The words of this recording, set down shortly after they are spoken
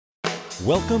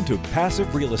Welcome to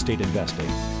Passive Real Estate Investing,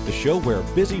 the show where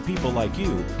busy people like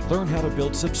you learn how to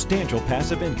build substantial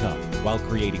passive income while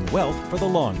creating wealth for the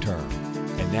long term.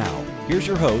 And now, here's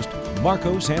your host,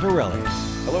 Marco Santarelli.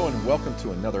 Hello and welcome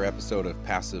to another episode of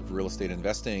Passive Real Estate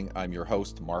Investing. I'm your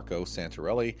host, Marco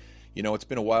Santarelli. You know, it's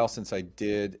been a while since I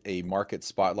did a market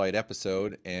spotlight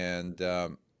episode, and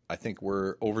I think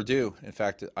we're overdue. In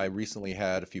fact, I recently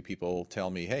had a few people tell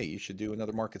me, hey, you should do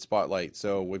another market spotlight.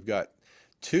 So we've got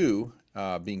two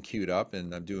being queued up,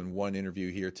 and I'm doing one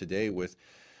interview here today with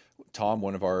Tom,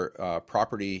 one of our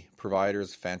property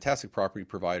providers, fantastic property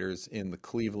providers in the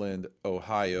Cleveland,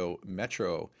 Ohio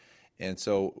metro. And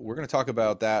so we're going to talk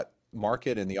about that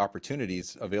market and the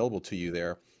opportunities available to you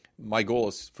there. My goal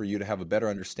is for you to have a better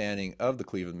understanding of the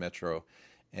Cleveland metro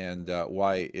and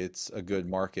why it's a good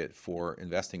market for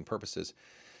investing purposes.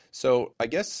 So I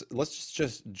guess let's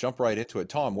just jump right into it.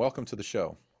 Tom, welcome to the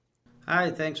show. Hi,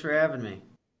 thanks for having me.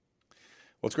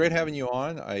 Well, it's great having you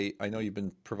on. I know you've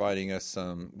been providing us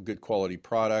some good quality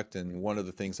product, and one of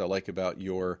the things I like about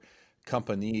your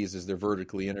companies is they're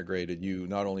vertically integrated. You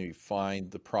not only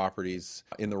find the properties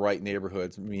in the right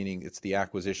neighborhoods, meaning it's the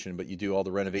acquisition, but you do all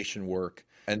the renovation work,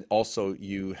 and also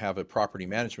you have a property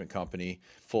management company,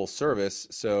 full service,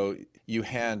 so you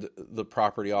hand the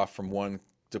property off from one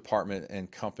department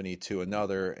and company to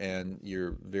another, and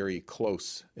you're very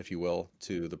close, if you will,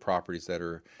 to the properties that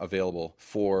are available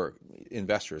for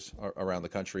investors around the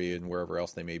country and wherever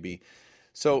else they may be.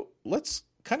 So let's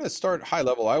kind of start high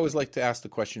level. I always like to ask the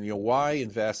question, why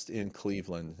invest in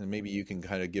Cleveland? And maybe you can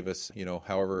kind of give us,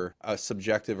 however a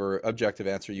subjective or objective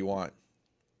answer you want.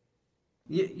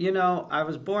 I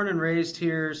was born and raised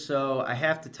here, so I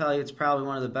have to tell you it's probably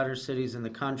one of the better cities in the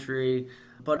country.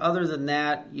 But other than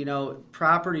that,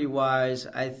 property-wise,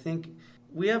 I think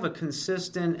we have a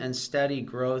consistent and steady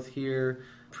growth here.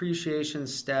 Appreciation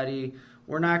steady.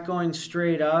 We're not going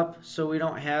straight up, so we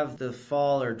don't have the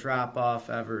fall or drop off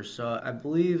ever. So I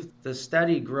believe the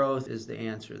steady growth is the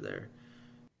answer there.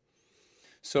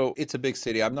 So it's a big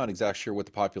city. I'm not exactly sure what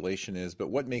the population is, but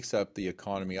what makes up the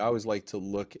economy? I always like to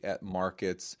look at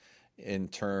markets in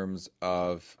terms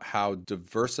of how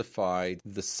diversified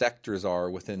the sectors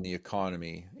are within the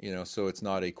economy. So it's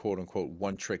not a quote unquote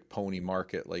one trick pony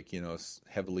market, like,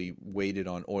 heavily weighted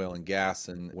on oil and gas.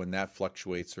 And when that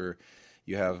fluctuates, or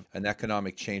you have an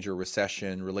economic change or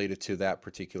recession related to that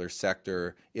particular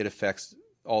sector, it affects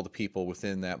all the people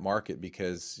within that market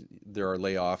because there are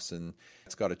layoffs, and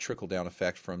it's got a trickle down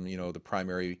effect from, the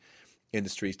primary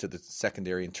industries to the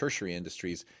secondary and tertiary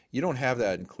industries. You don't have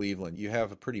that in Cleveland. You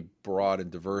have a pretty broad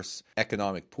and diverse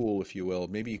economic pool, if you will.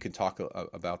 Maybe you can talk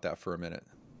about that for a minute.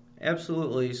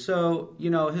 Absolutely. So,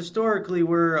 historically,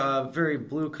 we're a very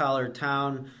blue-collar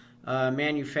town,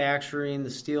 manufacturing, the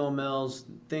steel mills,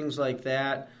 things like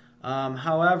that.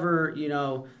 However,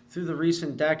 through the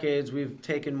recent decades, we've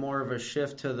taken more of a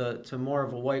shift to more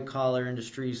of a white-collar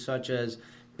industry, such as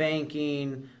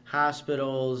banking,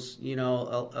 hospitals.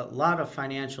 A lot of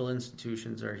financial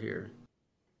institutions are here.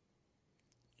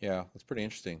 Yeah, that's pretty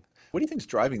interesting. What do you think is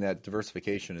driving that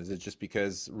diversification? Is it just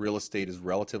because real estate is,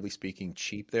 relatively speaking,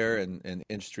 cheap there, and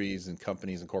industries and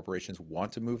companies and corporations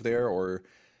want to move there, or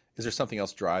is there something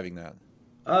else driving that?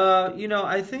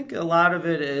 I think a lot of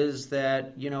it is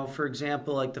that, for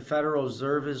example, like the Federal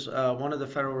Reserve is, one of the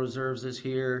Federal Reserves is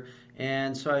here.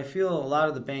 And so I feel a lot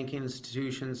of the banking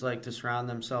institutions like to surround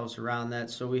themselves around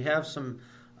that. So we have some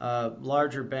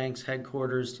larger banks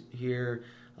headquarters here,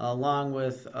 along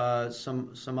with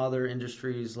some other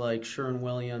industries like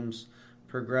Sherwin-Williams,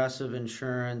 Progressive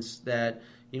Insurance, that,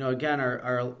 again,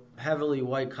 are heavily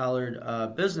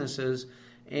white-collared businesses.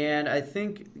 And I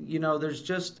think, there's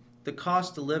just the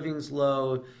cost of living's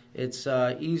low. It's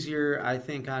easier, I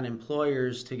think, on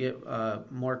employers to get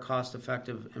more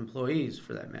cost-effective employees,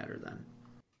 for that matter,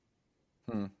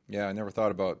 then. Yeah, I never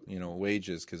thought about,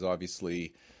 wages, because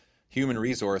obviously human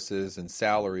resources and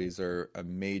salaries are a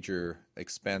major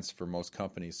expense for most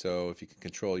companies. So if you can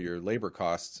control your labor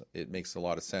costs, it makes a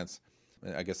lot of sense.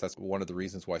 I guess that's one of the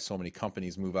reasons why so many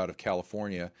companies move out of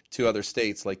California to other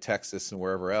states like Texas and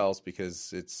wherever else,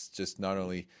 because it's just not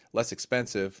only less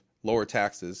expensive, lower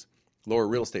taxes, lower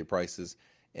real estate prices,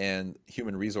 and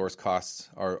human resource costs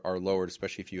are lowered,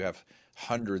 especially if you have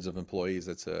hundreds of employees.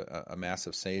 That's a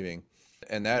massive saving.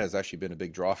 And that has actually been a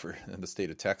big draw for the state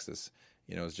of Texas.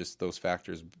 It's just those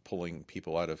factors pulling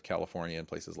people out of California and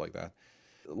places like that.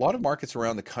 A lot of markets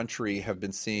around the country have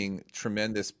been seeing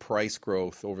tremendous price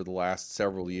growth over the last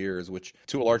several years, which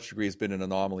to a large degree has been an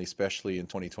anomaly, especially in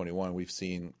 2021. We've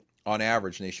seen, on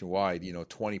average nationwide,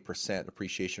 20%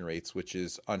 appreciation rates, which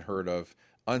is unheard of,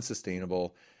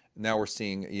 unsustainable, Now we're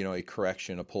seeing, a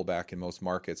correction, a pullback in most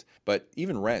markets. But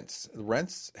even rents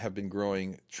have been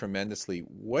growing tremendously.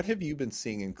 What have you been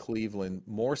seeing in Cleveland,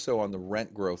 more so on the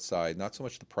rent growth side, not so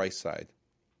much the price side?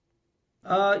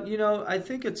 I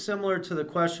think it's similar to the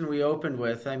question we opened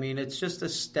with. I mean, it's just a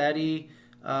steady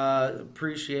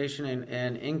appreciation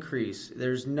and increase.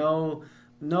 There's no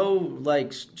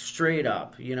like straight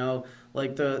up,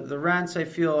 like the rents I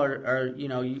feel are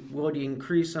you would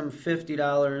increase them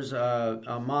 $50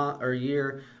 a month or a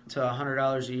year to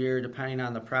 $100 a year depending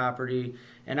on the property.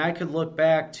 And I could look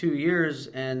back 2 years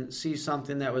and see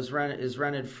something that is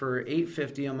rented for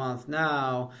 $850 a month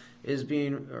now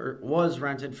was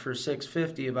rented for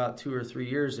 $650 about 2 or 3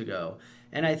 years ago.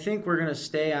 And I think we're going to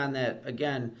stay on that,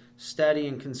 again, steady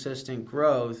and consistent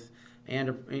growth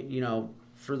and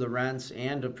for the rents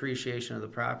and appreciation of the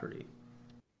property.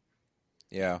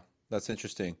 Yeah, that's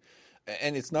interesting.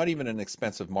 And it's not even an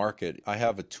expensive market. I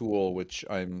have a tool which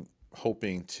I'm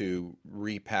hoping to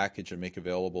repackage and make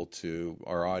available to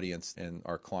our audience and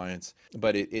our clients.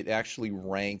 But it actually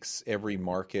ranks every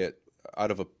market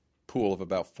out of a pool of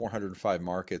about 405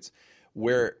 markets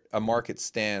where a market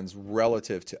stands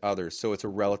relative to others. So it's a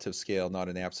relative scale, not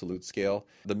an absolute scale.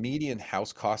 The median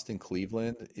house cost in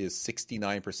Cleveland is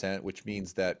 69%, which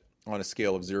means that on a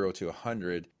scale of 0 to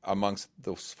 100, amongst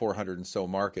those 400 and so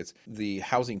markets, the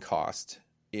housing cost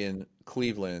in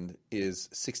Cleveland is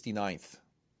 69th,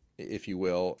 if you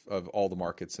will, of all the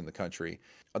markets in the country.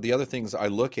 The other things I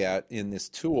look at in this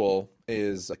tool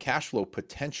is a cash flow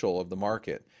potential of the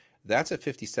market. That's at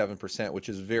 57%, which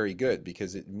is very good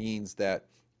because it means that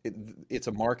it's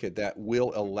a market that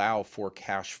will allow for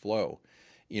cash flow.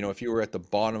 If you were at the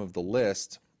bottom of the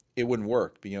list, it wouldn't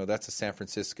work. That's a San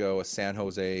Francisco, a San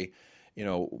Jose,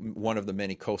 one of the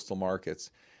many coastal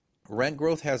markets. Rent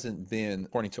growth hasn't been,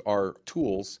 according to our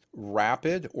tools,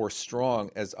 rapid or strong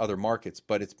as other markets,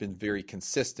 but it's been very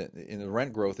consistent. And the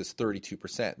rent growth is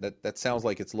 32%. That sounds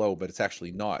like it's low, but it's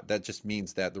actually not. That just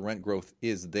means that the rent growth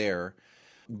is there,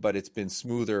 but it's been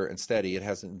smoother and steady. It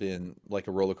hasn't been like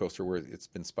a roller coaster where it's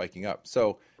been spiking up.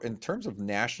 So in terms of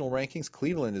national rankings,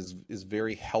 Cleveland is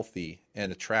very healthy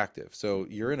and attractive. So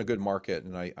you're in a good market,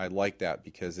 and I like that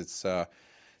because it's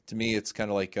to me, it's kind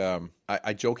of like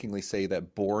I jokingly say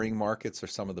that boring markets are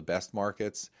some of the best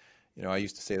markets. I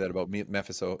used to say that about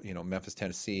Memphis, Memphis,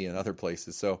 Tennessee, and other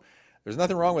places. So there's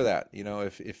nothing wrong with that.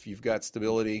 If you've got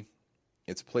stability,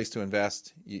 it's a place to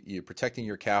invest. You're protecting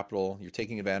your capital. You're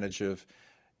taking advantage of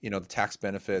the tax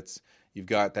benefits. You've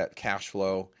got that cash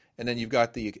flow, and then you've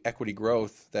got the equity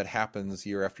growth that happens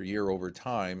year after year over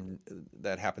time.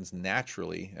 That happens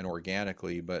naturally and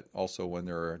organically, but also when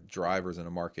there are drivers in a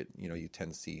market, you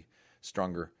tend to see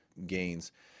stronger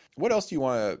gains. What else do you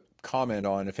want to comment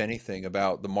on, if anything,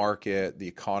 about the market, the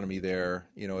economy there?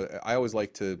 I always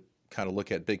like to kind of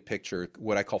look at big picture,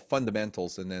 what I call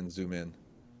fundamentals, and then zoom in.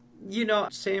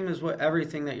 Same as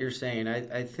everything that you're saying.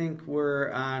 I think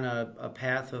we're on a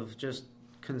path of just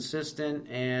consistent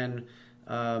and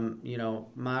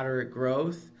moderate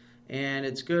growth, and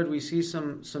it's good. We see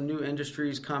some new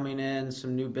industries coming in,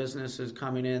 some new businesses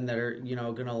coming in that are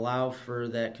going to allow for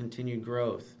that continued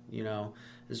growth.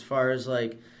 As far as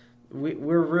like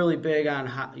we're really big on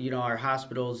our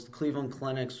hospitals. The Cleveland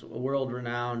Clinic's world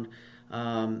renowned.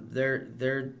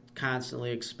 They're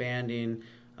constantly expanding.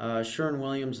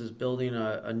 Sherwin-Williams is building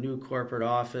a new corporate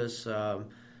office.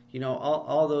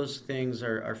 All those things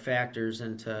are factors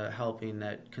into helping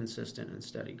that consistent and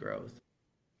steady growth.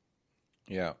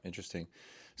 Yeah, interesting.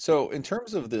 So in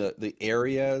terms of the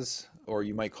areas, or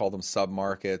you might call them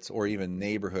submarkets or even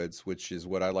neighborhoods, which is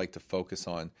what I like to focus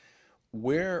on,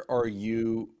 where are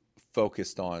you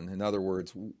focused on? In other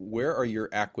words, where are your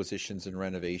acquisitions and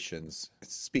renovations?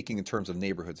 Speaking in terms of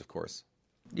neighborhoods, of course.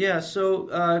 Yeah,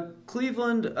 so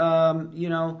Cleveland,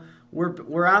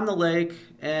 we're on the lake,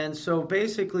 and so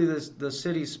basically the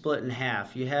city's split in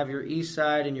half. You have your east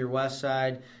side and your west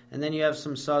side, and then you have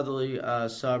some southerly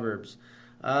suburbs.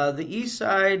 The east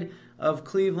side of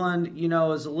Cleveland,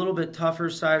 is a little bit tougher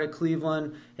side of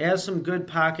Cleveland. It has some good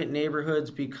pocket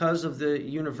neighborhoods because of the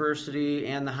university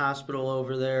and the hospital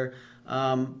over there.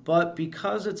 But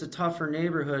because it's a tougher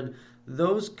neighborhood,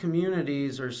 those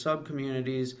communities or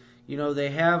sub-communities, they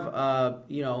have,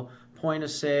 point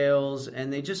of sales,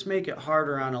 and they just make it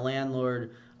harder on a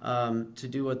landlord to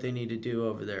do what they need to do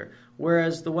over there.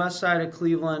 Whereas the west side of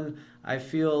Cleveland, I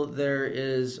feel there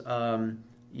is,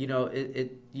 you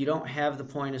don't have the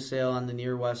point of sale on the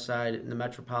near west side in the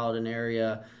metropolitan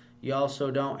area. You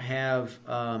also don't have,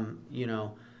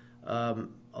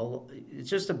 it's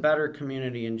just a better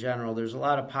community in general. There's a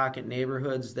lot of pocket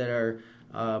neighborhoods that are,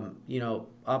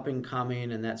 up and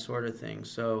coming and that sort of thing.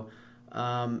 So,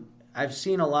 I've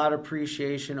seen a lot of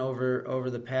appreciation over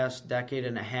the past decade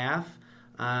and a half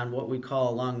on what we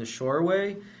call along the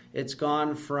Shoreway. It's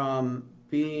gone from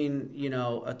being,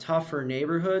 a tougher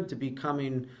neighborhood to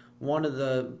becoming one of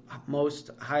the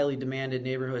most highly demanded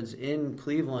neighborhoods in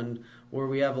Cleveland, where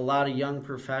we have a lot of young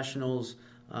professionals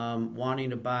wanting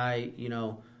to buy,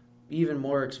 even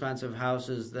more expensive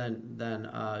houses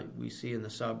than we see in the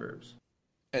suburbs.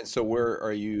 And so where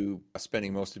are you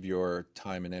spending most of your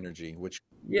time and energy? Which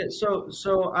Yeah,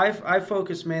 so I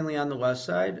focus mainly on the west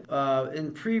side.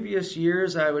 In previous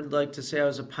years, I would like to say I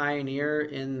was a pioneer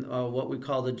in what we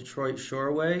call the Detroit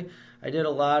Shoreway. I did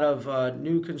a lot of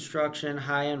new construction,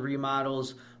 high-end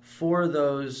remodels for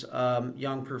those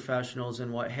young professionals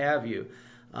and what have you.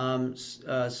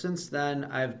 Since then,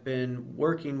 I've been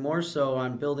working more so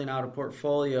on building out a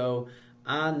portfolio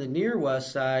on the near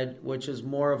west side, which is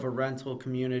more of a rental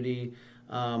community,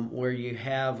 where you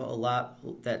have a lot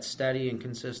that steady and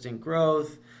consistent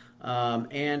growth.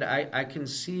 And I can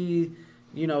see,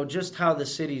 just how the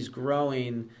city's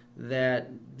growing, that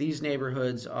these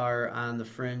neighborhoods are on the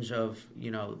fringe of,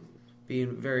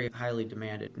 being very highly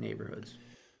demanded neighborhoods.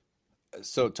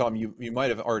 So, Tom, you might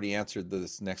have already answered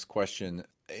this next question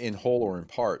in whole or in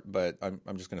part, but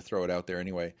I'm just going to throw it out there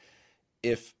anyway.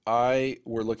 If I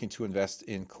were looking to invest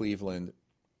in Cleveland,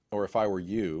 or if I were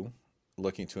you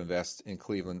looking to invest in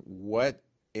Cleveland, what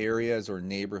areas or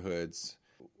neighborhoods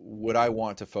would I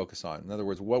want to focus on? In other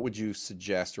words, what would you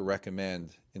suggest or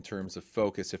recommend in terms of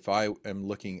focus if I am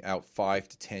looking out 5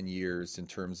 to 10 years in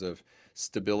terms of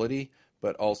stability,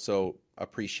 but also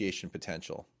appreciation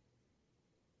potential?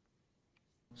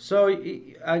 So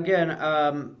again,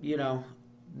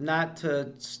 not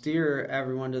to steer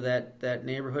everyone to that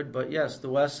neighborhood, but yes, the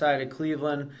west side of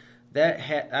Cleveland.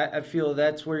 I feel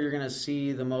that's where you're going to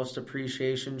see the most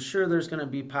appreciation. Sure, there's going to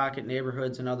be pocket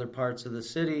neighborhoods in other parts of the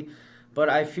city, but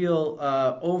I feel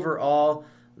overall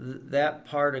that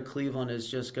part of Cleveland is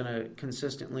just going to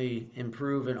consistently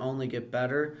improve and only get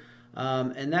better,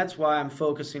 and that's why I'm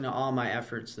focusing all my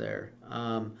efforts there.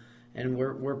 And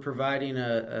we're providing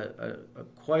a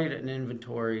quite an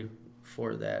inventory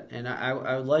for that. And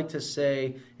I would like to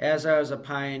say, as I was a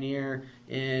pioneer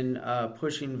in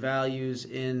pushing values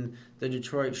in the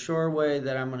Detroit Shoreway,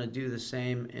 that I'm going to do the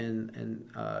same in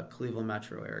Cleveland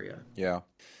metro area. Yeah.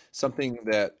 Something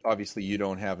that obviously you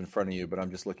don't have in front of you, but I'm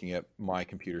just looking at my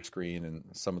computer screen and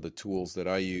some of the tools that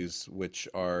I use, which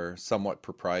are somewhat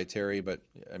proprietary. But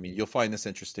I mean, you'll find this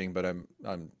interesting, but I'm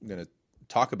going to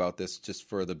talk about this just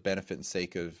for the benefit and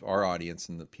sake of our audience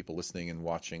and the people listening and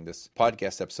watching this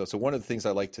podcast episode. So one of the things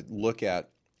I like to look at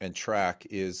and track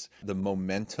is the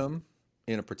momentum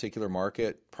in a particular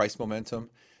market, price momentum.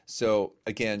 So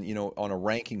again, on a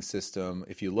ranking system,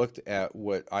 if you looked at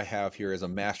what I have here as a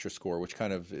master score, which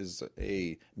kind of is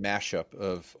a mashup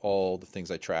of all the things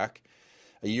I track,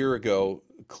 a year ago,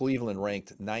 Cleveland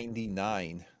ranked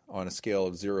 99 on a scale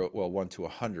of 1 to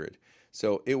 100.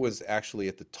 So it was actually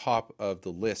at the top of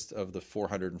the list of the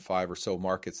 405 or so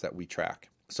markets that we track.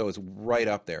 So it's right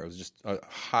up there. It was just a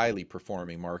highly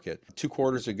performing market. 2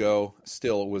 quarters ago,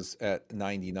 still it was at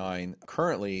 99.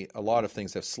 Currently, a lot of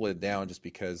things have slid down just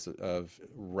because of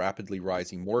rapidly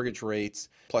rising mortgage rates.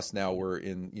 Plus now we're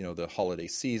in, the holiday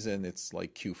season. It's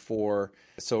like Q4.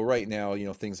 So right now,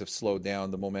 things have slowed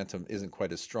down. The momentum isn't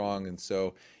quite as strong. And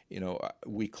so,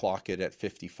 we clock it at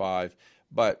 55.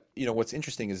 But, what's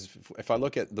interesting is if I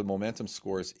look at the momentum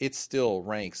scores, it still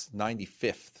ranks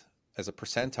 95th as a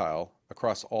percentile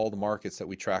across all the markets that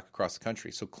we track across the country.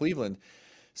 So Cleveland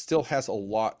still has a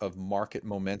lot of market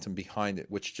momentum behind it,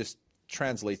 which just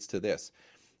translates to this.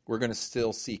 We're going to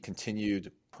still see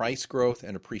continued price growth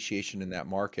and appreciation in that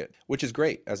market, which is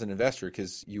great as an investor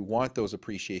because you want those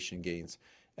appreciation gains.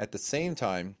 At the same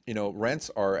time, rents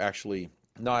are actually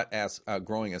not as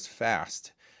growing as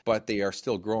fast, but they are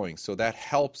still growing. So that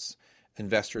helps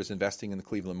investors investing in the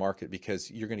Cleveland market because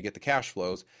you're going to get the cash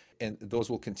flows and those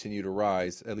will continue to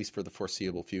rise, at least for the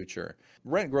foreseeable future.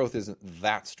 Rent growth isn't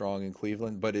that strong in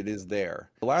Cleveland, but it is there.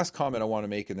 The last comment I want to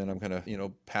make, and then I'm going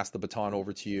to, pass the baton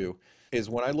over to you, is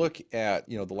when I look at,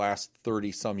 the last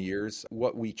 30 some years,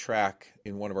 what we track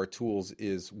in one of our tools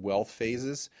is wealth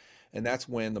phases. And that's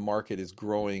when the market is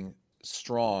growing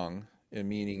strong, and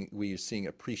meaning we are seeing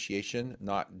appreciation,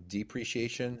 not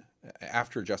depreciation,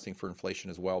 after adjusting for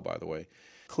inflation as well, by the way.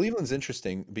 Cleveland's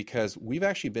interesting because we've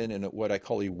actually been in what I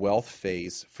call a wealth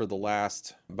phase for the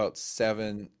last about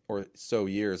 7 or so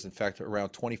years. In fact,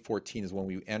 around 2014 is when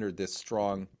we entered this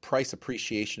strong price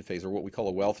appreciation phase, or what we call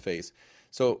a wealth phase.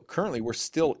 So currently we're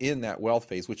still in that wealth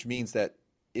phase, which means that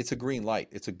it's a green light.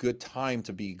 It's a good time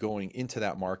to be going into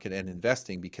that market and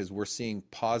investing because we're seeing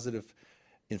positive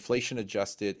inflation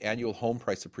adjusted annual home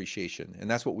price appreciation.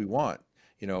 And that's what we want,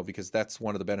 because that's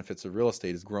one of the benefits of real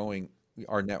estate is growing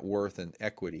our net worth and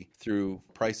equity through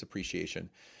price appreciation.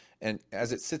 And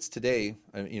as it sits today,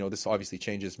 this obviously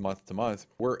changes month to month,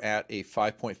 we're at a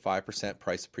 5.5%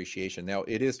 price appreciation. Now,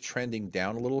 it is trending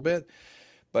down a little bit,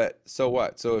 but so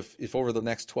what? So if over the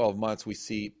next 12 months we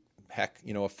see, a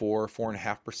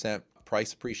 4.5%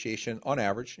 price appreciation on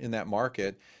average in that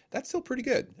market, that's still pretty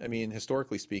good. I mean,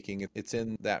 historically speaking, it's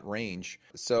in that range.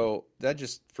 So that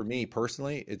just, for me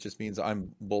personally, it just means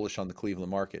I'm bullish on the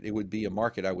Cleveland market. It would be a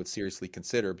market I would seriously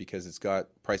consider because it's got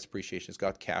price appreciation, it's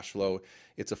got cash flow,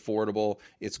 it's affordable,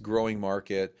 it's growing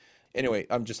market. Anyway,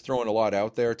 I'm just throwing a lot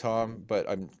out there, Tom, but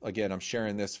I'm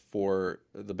sharing this for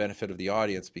the benefit of the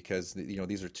audience because,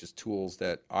 these are just tools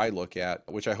that I look at,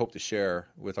 which I hope to share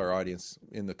with our audience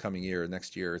in the coming year.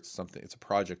 Next year, it's a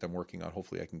project I'm working on.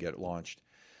 Hopefully I can get it launched.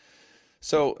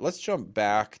 So let's jump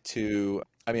back to,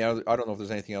 I don't know if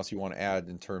there's anything else you want to add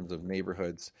in terms of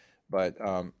neighborhoods, but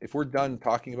if we're done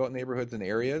talking about neighborhoods and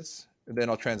areas, then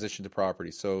I'll transition to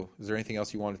property. So is there anything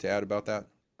else you wanted to add about that?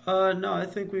 No, I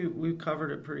think we covered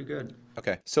it pretty good.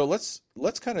 Okay, so let's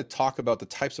kind of talk about the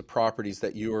types of properties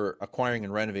that you are acquiring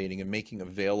and renovating and making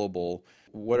available.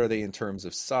 What are they in terms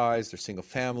of size? They're single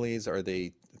families? Are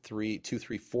they 2,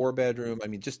 3, 4 bedroom? I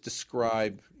mean, just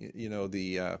describe,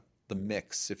 the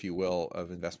mix, if you will,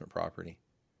 of investment property.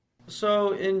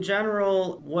 So in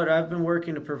general, what I've been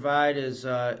working to provide is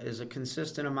a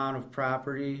consistent amount of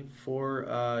property for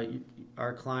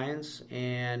our clients,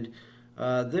 and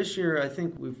this year, I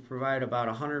think we've provided about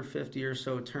 150 or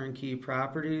so turnkey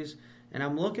properties, and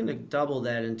I'm looking to double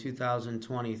that in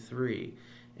 2023.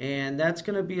 And that's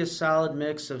going to be a solid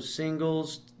mix of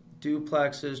singles,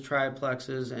 duplexes,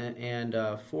 triplexes,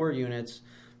 and 4 units,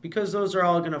 because those are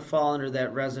all going to fall under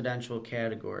that residential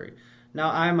category. Now,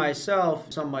 I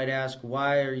myself, some might ask,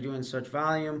 why are you doing such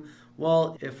volume?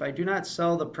 Well, if I do not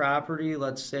sell the property,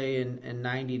 let's say in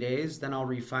 90 days, then I'll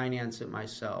refinance it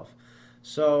myself.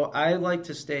 So I like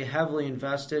to stay heavily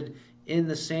invested in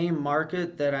the same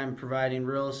market that I'm providing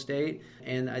real estate,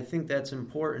 and I think that's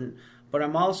important. But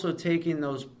I'm also taking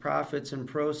those profits and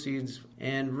proceeds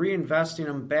and reinvesting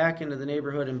them back into the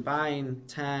neighborhood and buying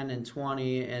 10 and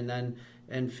 20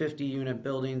 and 50 unit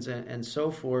buildings and so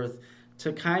forth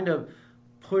to kind of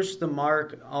push the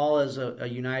mark all as a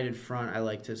united front, I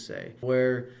like to say,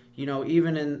 where,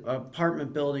 even in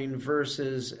apartment building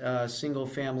versus a single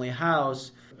family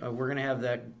house, we're going to have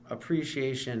that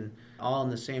appreciation all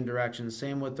in the same direction.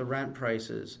 Same with the rent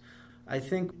prices. I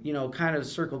think, kind of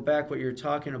circle back what you're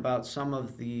talking about, some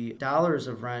of the dollars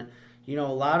of rent. A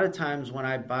lot of times when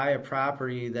I buy a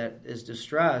property that is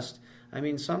distressed,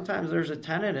 sometimes there's a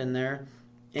tenant in there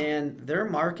and their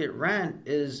market rent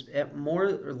is at more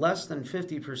or less than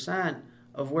 50%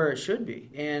 of where it should be.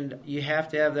 And you have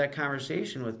to have that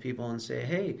conversation with people and say,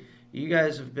 hey, you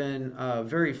guys have been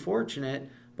very fortunate,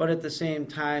 but at the same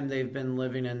time, they've been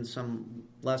living in some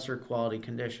lesser quality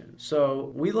conditions.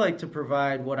 So we like to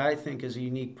provide what I think is a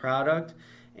unique product,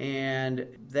 and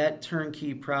that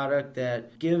turnkey product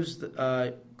that gives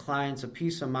clients a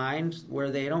peace of mind where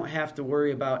they don't have to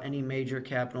worry about any major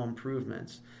capital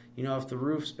improvements. If the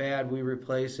roof's bad, we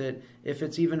replace it. If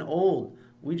it's even old,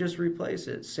 we just replace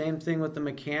it. Same thing with the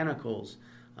mechanicals.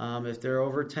 If they're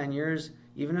over 10 years,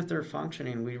 even if they're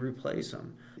functioning, we replace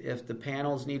them. If the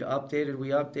panels need updated, we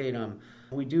update them.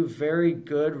 We do very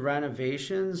good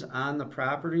renovations on the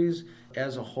properties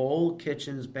as a whole,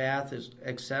 kitchens, baths,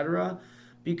 etc.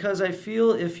 Because I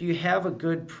feel if you have a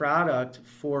good product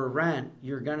for rent,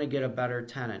 you're going to get a better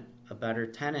tenant. A better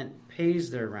tenant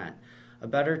pays their rent. A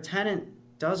better tenant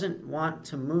doesn't want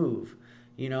to move.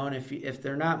 And if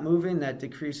they're not moving, that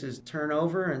decreases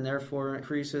turnover and therefore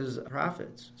increases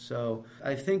profits. So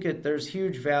I think there's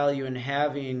huge value in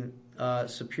having a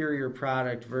superior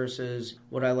product versus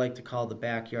what I like to call the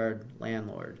backyard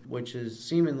landlord, which is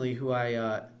seemingly who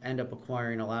I end up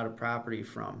acquiring a lot of property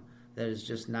from that is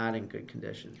just not in good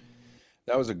condition.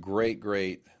 That was a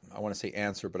great, I want to say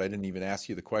answer, but I didn't even ask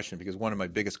you the question, because one of my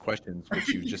biggest questions, which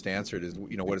you just answered, is,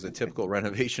 what does a typical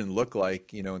renovation look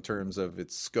like, in terms of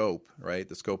its scope, right?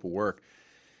 The scope of work.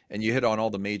 And you hit on all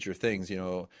the major things,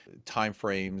 time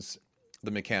frames,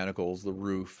 the mechanicals, the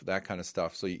roof, that kind of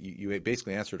stuff. So you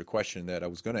basically answered a question that I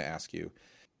was going to ask you.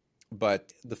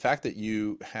 But the fact that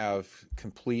you have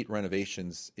complete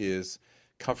renovations is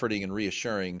comforting and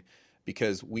reassuring,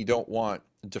 because we don't want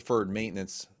deferred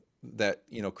maintenance that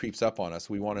creeps up on us.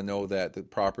 We want to know that the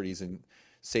property's in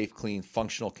safe, clean,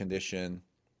 functional condition,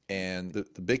 and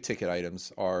the big ticket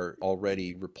items are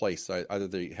already replaced. Either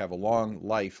they have a long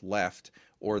life left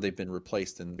or they've been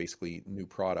replaced in basically new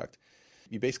product.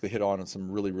 You basically hit on some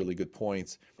really, really good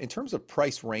points. In terms of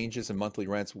price ranges and monthly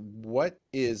rents, what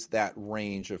is that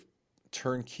range of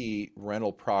turnkey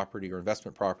rental property or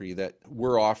investment property that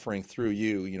we're offering through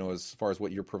you, as far as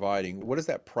what you're providing? What is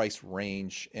that price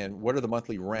range, and what are the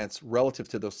monthly rents relative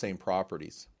to those same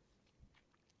properties?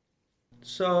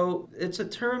 So it's a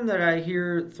term that I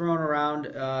hear thrown around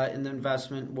in the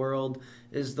investment world,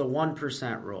 is the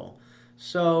 1% rule.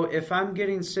 So if I'm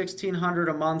getting $1,600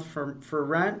 a month for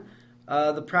rent,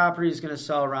 the property is going to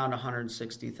sell around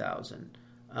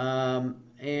 $160,000,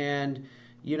 and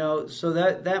so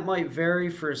that might vary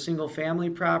for a single family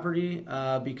property,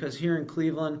 because here in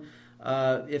Cleveland,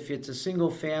 if it's a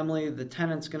single family, the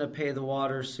tenant's going to pay the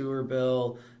water, sewer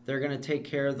bill. They're going to take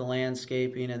care of the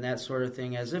landscaping and that sort of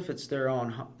thing, as if it's their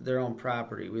own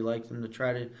property. We like them to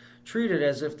try to treat it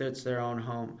as if it's their own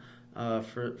home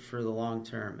for the long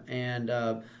term. And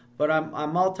but I'm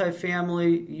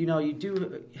multifamily. You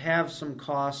do have some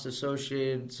costs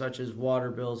associated, such as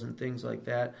water bills and things like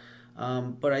that.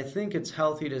 But I think it's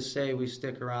healthy to say we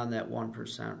stick around that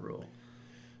 1% rule,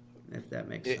 if that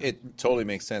makes sense. It totally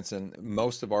makes sense. And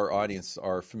most of our audience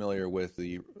are familiar with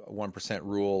the 1%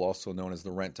 rule, also known as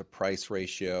the rent to price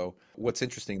ratio. What's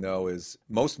interesting, though, is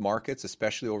most markets,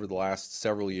 especially over the last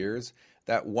several years,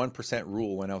 that 1%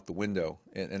 rule went out the window.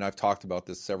 And I've talked about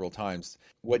this several times.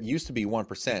 What used to be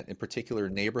 1% in particular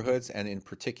neighborhoods and in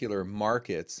particular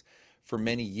markets for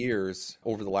many years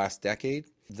over the last decade,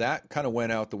 that kind of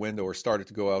went out the window, or started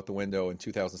to go out the window in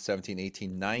 2017,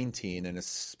 18, 19, and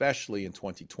especially in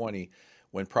 2020,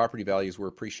 when property values were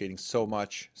appreciating so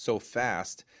much, so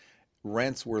fast,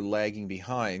 rents were lagging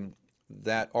behind.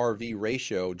 That RV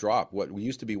ratio dropped. What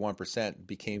used to be 1%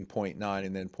 became 0.9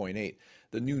 and then 0.8.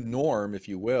 The new norm, if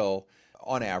you will,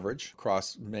 on average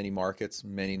across many markets,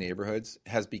 many neighborhoods,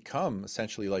 has become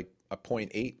essentially like a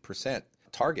 0.8%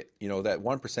 target. That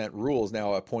 1% rule is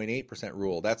now a 0.8%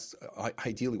 rule. That's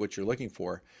ideally what you're looking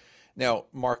for. Now,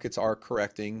 markets are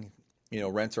correcting.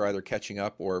 Rents are either catching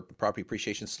up or property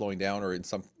appreciation slowing down, or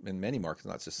in many markets,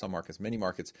 not just some markets, many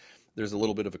markets, there's a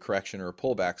little bit of a correction or a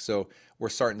pullback. So we're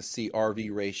starting to see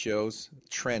RV ratios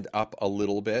trend up a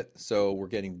little bit. So we're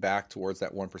getting back towards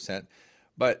that 1%.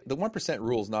 But the 1%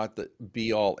 rule is not the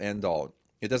be all end all.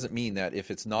 It doesn't mean that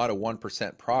if it's not a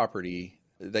 1% property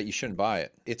that you shouldn't buy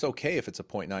it. It's okay if it's a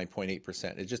 0.9,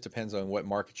 0.8%. It just depends on what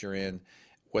market you're in,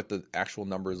 what the actual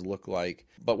numbers look like.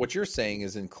 But what you're saying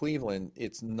is in Cleveland,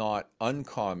 it's not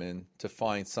uncommon to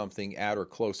find something at or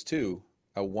close to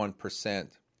a 1%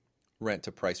 rent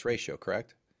to price ratio,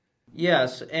 correct?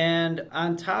 Yes, and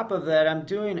on top of that, I'm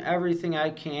doing everything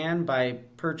I can by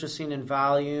purchasing in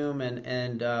volume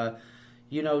and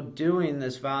doing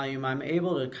this volume. I'm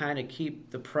able to kind of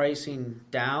keep the pricing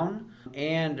down,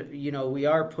 and we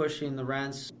are pushing the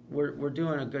rents. We're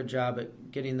doing a good job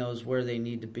at getting those where they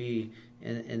need to be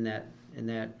in that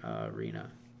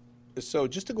arena. So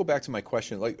just to go back to my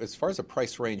question, like as far as a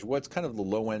price range, what's kind of the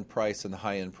low end price and the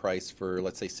high end price for,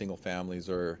 let's say, single families,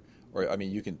 or I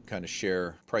mean, you can kind of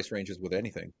share price ranges with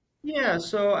anything. Yeah,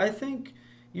 so I think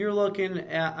you're looking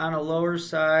at, on a lower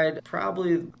side,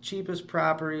 probably the cheapest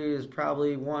property is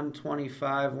probably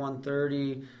 125,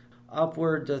 130,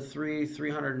 upward to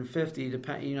 350,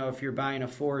 if you're buying a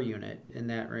 4-unit in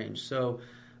that range. So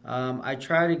I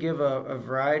try to give a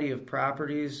variety of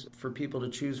properties for people to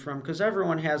choose from, because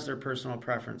everyone has their personal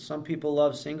preference. Some people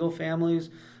love single families,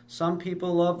 some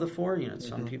people love the 4 units,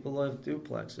 some people love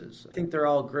duplexes. I think they're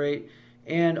all great.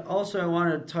 And also I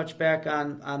wanted to touch back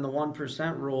on the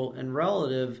 1% rule, and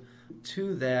relative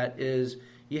to that is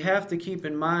you have to keep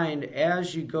in mind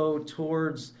as you go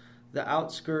towards the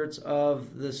outskirts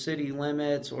of the city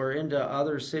limits or into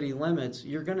other city limits,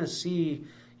 you're going to see,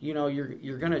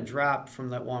 you're going to drop from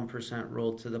that 1%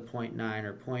 rule to the 0.9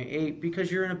 or 0.8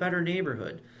 because you're in a better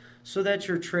neighborhood. So that's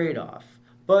your trade-off.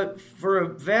 But for a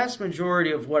vast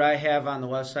majority of what I have on the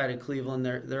west side of Cleveland,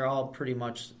 they're all pretty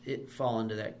much fall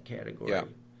into that category.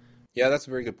 Yeah, that's a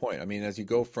very good point. I mean, as you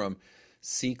go from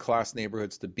C-class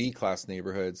neighborhoods to B-class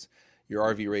neighborhoods, your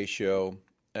RV ratio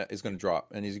is going to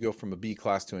drop. And as you go from a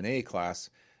B-class to an A-class,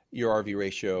 your RV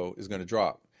ratio is going to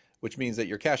drop, which means that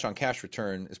your cash-on-cash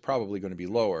return is probably going to be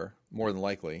lower, more than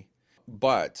likely.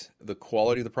 But the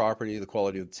quality of the property, the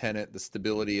quality of the tenant, the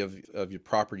stability of your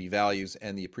property values,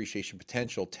 and the appreciation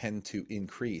potential tend to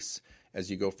increase as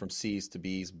you go from C's to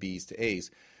B's, B's to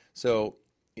A's. So,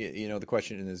 the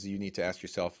question is, you need to ask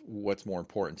yourself, what's more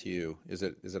important to you? Is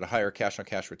it a higher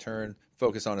cash-on-cash return,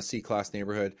 focus on a C-class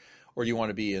neighborhood, or do you want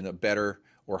to be in a better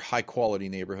or high-quality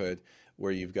neighborhood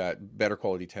where you've got better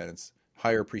quality tenants,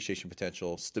 higher appreciation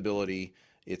potential, stability,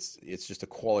 It's just a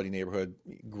quality neighborhood,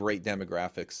 great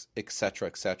demographics, et cetera,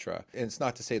 et cetera. And it's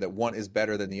not to say that one is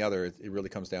better than the other. It really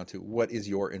comes down to what is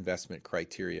your investment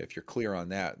criteria. If you're clear on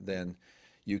that, then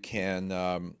you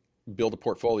can build a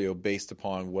portfolio based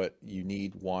upon what you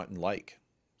need, want, and like.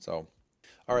 So,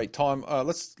 all right, Tom,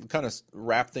 let's kind of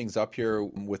wrap things up here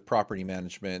with property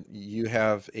management. You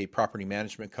have a property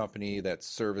management company that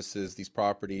services these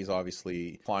properties.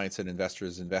 Obviously, clients and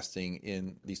investors investing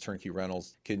in these turnkey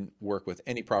rentals can work with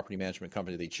any property management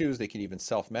company they choose. They can even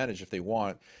self-manage if they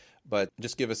want. But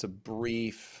just give us a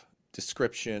brief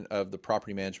description of the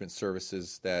property management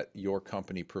services that your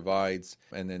company provides,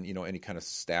 and then, any kind of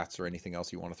stats or anything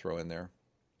else you want to throw in there.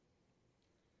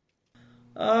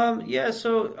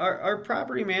 So our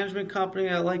property management company,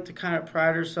 I like to kind of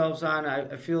pride ourselves on.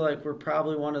 I feel like we're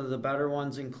probably one of the better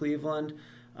ones in Cleveland.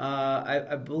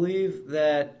 I believe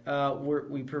that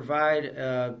we provide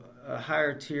a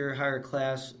higher tier, higher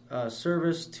class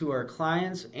service to our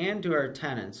clients and to our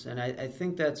tenants, and I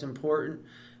think that's important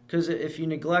because if you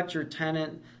neglect your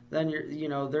tenant, then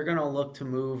they're going to look to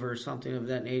move or something of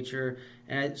that nature.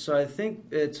 And so I think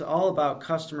it's all about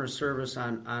customer service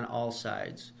on all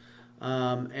sides.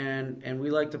 And we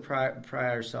like to pride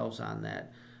ourselves on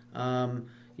that.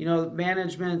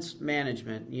 Management's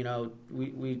management.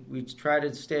 We try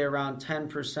to stay around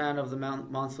 10% of the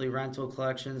monthly rental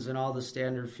collections and all the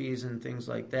standard fees and things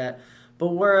like that.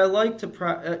 But where I like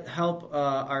to help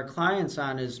our clients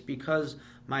on is because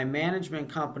my management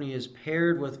company is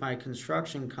paired with my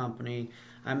construction company,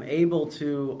 I'm able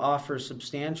to offer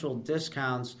substantial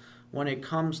discounts when it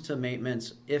comes to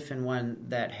maintenance if and when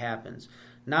that happens.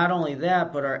 Not only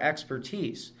that, but our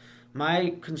expertise.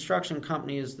 My construction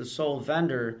company is the sole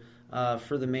vendor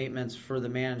for the maintenance for the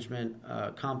management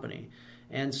company.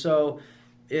 And so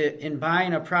in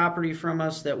buying a property from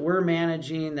us that we're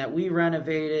managing, that we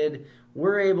renovated,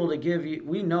 we're able to give you,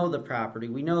 we know the property,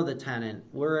 we know the tenant,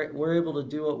 we're able to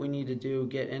do what we need to do,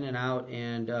 get in and out,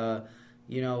 and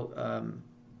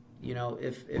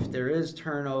if there is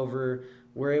turnover,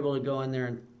 we're able to go in there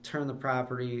and turn the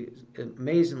property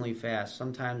amazingly fast,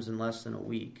 sometimes in less than a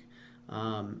week.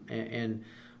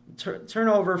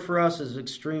 Turnover for us is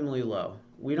extremely low.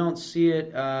 We don't see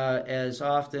it as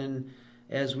often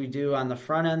as we do on the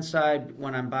front end side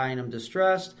when I'm buying them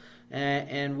distressed.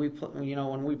 And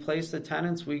when we place the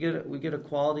tenants, we get a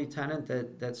quality tenant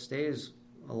that stays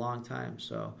a long time.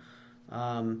 So,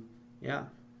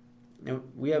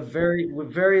 we have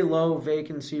very low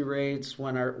vacancy rates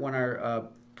when our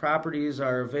properties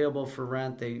are available for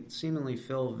rent. They seemingly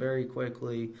fill very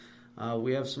quickly.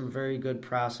 We have some very good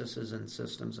processes and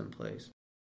systems in place.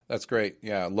 That's great.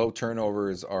 Yeah, low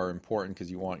turnovers are important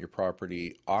because you want your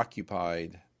property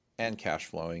occupied and cash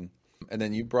flowing. And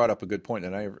then you brought up a good point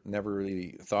that I never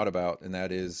really thought about, and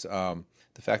that is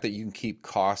the fact that you can keep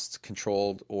costs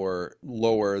controlled or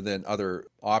lower than other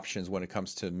options when it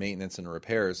comes to maintenance and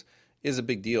repairs is a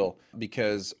big deal,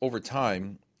 because over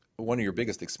time, one of your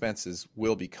biggest expenses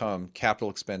will become capital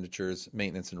expenditures,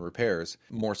 maintenance, and repairs,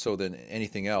 more so than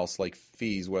anything else, like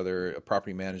fees, whether a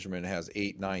property management has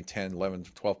 8, 9, 10, 11,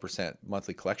 12%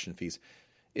 monthly collection fees.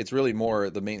 It's really more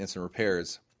the maintenance and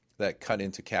repairs that cut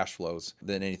into cash flows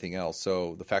than anything else.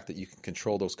 So the fact that you can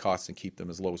control those costs and keep them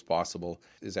as low as possible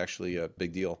is actually a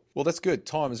big deal. Well, that's good.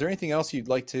 Tom, is there anything else you'd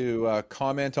like to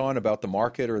comment on about the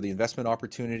market or the investment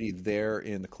opportunity there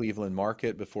in the Cleveland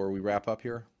market before we wrap up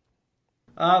here?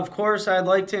 Of course, I'd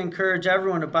like to encourage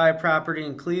everyone to buy property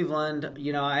in Cleveland.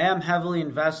 I am heavily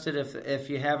invested, if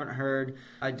you haven't heard.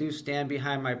 I do stand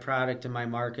behind my product and my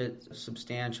market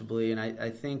substantially, and I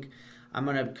think I'm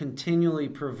going to continually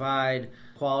provide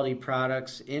quality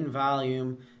products in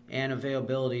volume and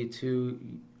availability to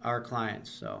our clients.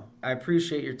 So I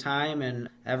appreciate your time, and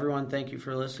everyone, thank you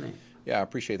for listening. Yeah, I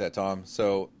appreciate that, Tom.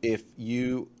 So if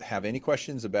you have any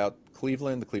questions about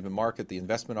Cleveland, the Cleveland market, the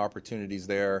investment opportunities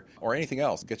there, or anything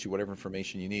else, get you whatever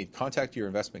information you need, contact your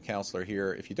investment counselor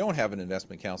here. If you don't have an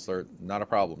investment counselor, not a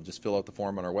problem. Just fill out the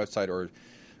form on our website or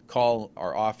call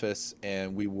our office,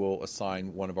 and we will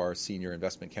assign one of our senior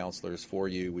investment counselors for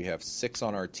you. We have 6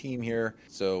 on our team here,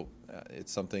 so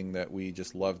it's something that we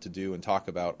just love to do and talk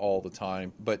about all the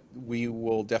time. But we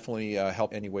will definitely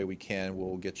help any way we can.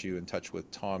 We'll get you in touch with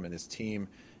Tom and his team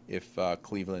if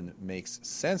Cleveland makes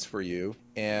sense for you.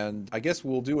 And I guess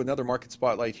we'll do another market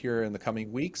spotlight here in the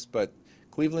coming weeks, but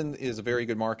Cleveland is a very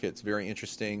good market. It's very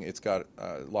interesting. It's got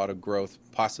a lot of growth,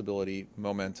 possibility,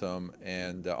 momentum,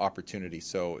 and opportunity.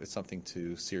 So it's something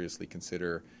to seriously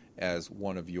consider as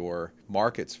one of your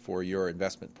markets for your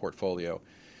investment portfolio.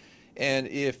 And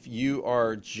if you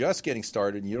are just getting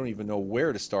started and you don't even know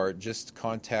where to start, just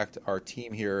contact our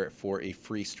team here for a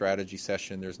free strategy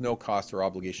session. There's no cost or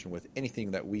obligation with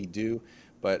anything that we do,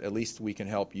 but at least we can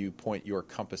help you point your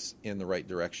compass in the right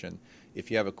direction.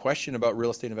 If you have a question about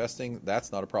real estate investing,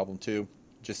 that's not a problem too.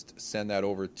 Just send that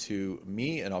over to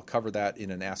me and I'll cover that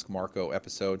in an Ask Marco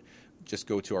episode. Just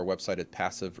go to our website at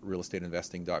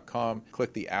passiverealestateinvesting.com,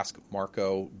 click the Ask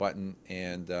Marco button,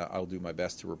 and I'll do my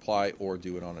best to reply or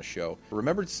do it on a show.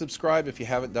 Remember to subscribe if you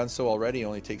haven't done so already. It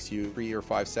only takes you 3 or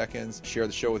 5 seconds. Share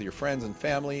the show with your friends and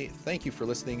family. Thank you for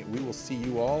listening. We will see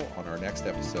you all on our next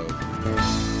episode.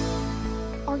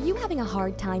 Are you having a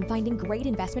hard time finding great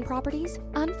investment properties?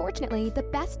 Unfortunately, the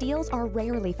best deals are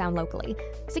rarely found locally.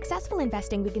 Successful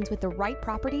investing begins with the right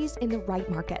properties in the right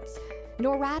markets.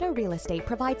 Norada Real Estate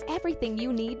provides everything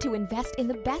you need to invest in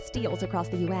the best deals across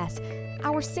the U.S.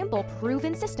 Our simple,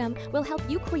 proven system will help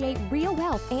you create real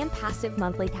wealth and passive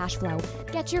monthly cash flow.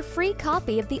 Get your free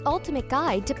copy of the ultimate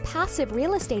guide to passive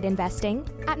real estate investing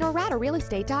at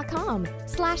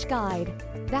noradarealestate.com/guide.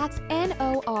 That's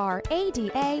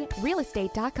NORADA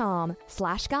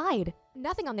realestate.com/guide.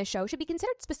 Nothing on this show should be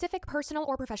considered specific personal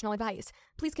or professional advice.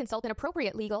 Please consult an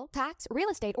appropriate legal, tax, real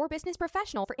estate, or business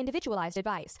professional for individualized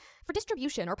advice. For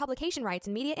distribution or publication rights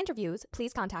and media interviews,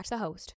 please contact the host.